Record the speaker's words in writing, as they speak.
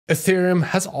Ethereum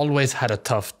has always had a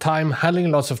tough time handling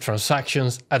lots of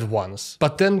transactions at once.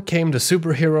 But then came the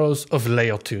superheroes of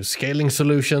layer 2 scaling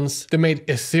solutions. They made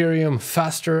Ethereum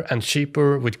faster and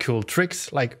cheaper with cool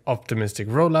tricks like optimistic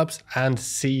rollups and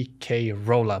CK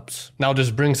rollups. Now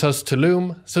this brings us to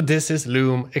LOOM, so this is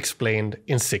LOOM explained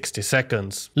in 60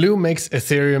 seconds. LOOM makes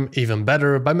Ethereum even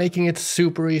better by making it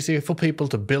super easy for people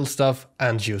to build stuff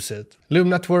and use it. LOOM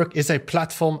Network is a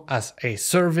platform as a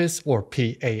service, or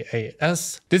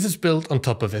PaaS. This is built on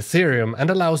top of Ethereum and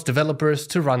allows developers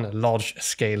to run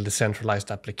large-scale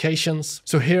decentralized applications.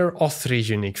 So here are 3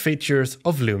 unique features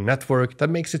of LOOM Network that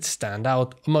makes it stand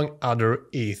out among other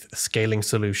ETH scaling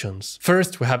solutions.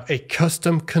 First, we have a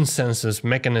custom consensus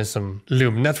mechanism.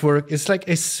 LOOM Network is like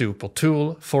a super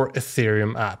tool for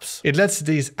Ethereum apps. It lets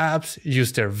these apps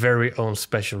use their very own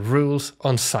special rules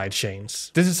on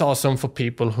sidechains. This is awesome for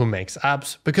people who make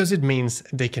apps because it means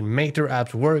they can make their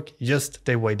apps work just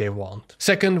the way they want.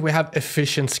 Second, we have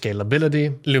efficient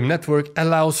scalability. LOOM Network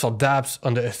allows for dApps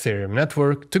on the Ethereum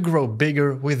network to grow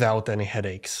bigger without any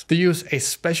headaches. They use a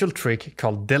special trick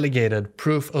called delegated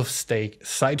proof of stake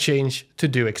sidechains to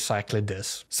do exactly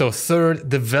this. So third,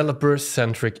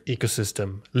 developer-centric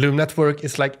ecosystem. LOOM Network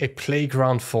is like a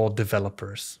playground for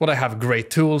developers, where they have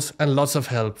great tools and lots of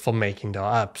help for making their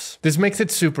apps. This makes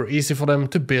it super easy for them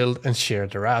to build and share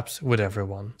their apps with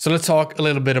everyone. So let's talk a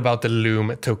little bit about the LOOM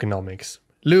tokenomics.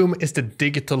 LOOM is the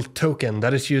digital token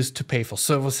that is used to pay for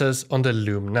services on the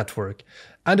LOOM network,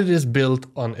 and it is built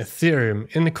on Ethereum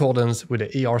in accordance with the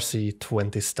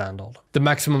ERC20 standard. The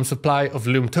maximum supply of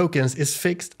LOOM tokens is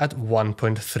fixed at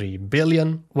 1.3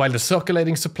 billion, while the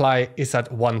circulating supply is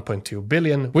at 1.2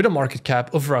 billion with a market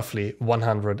cap of roughly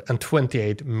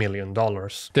 $128 million.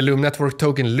 The LOOM network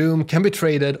token LOOM can be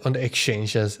traded on the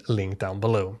exchanges linked down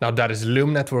below. Now that is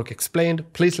LOOM Network explained.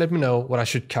 Please let me know what I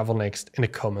should cover next in the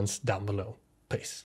comments down below. Peace.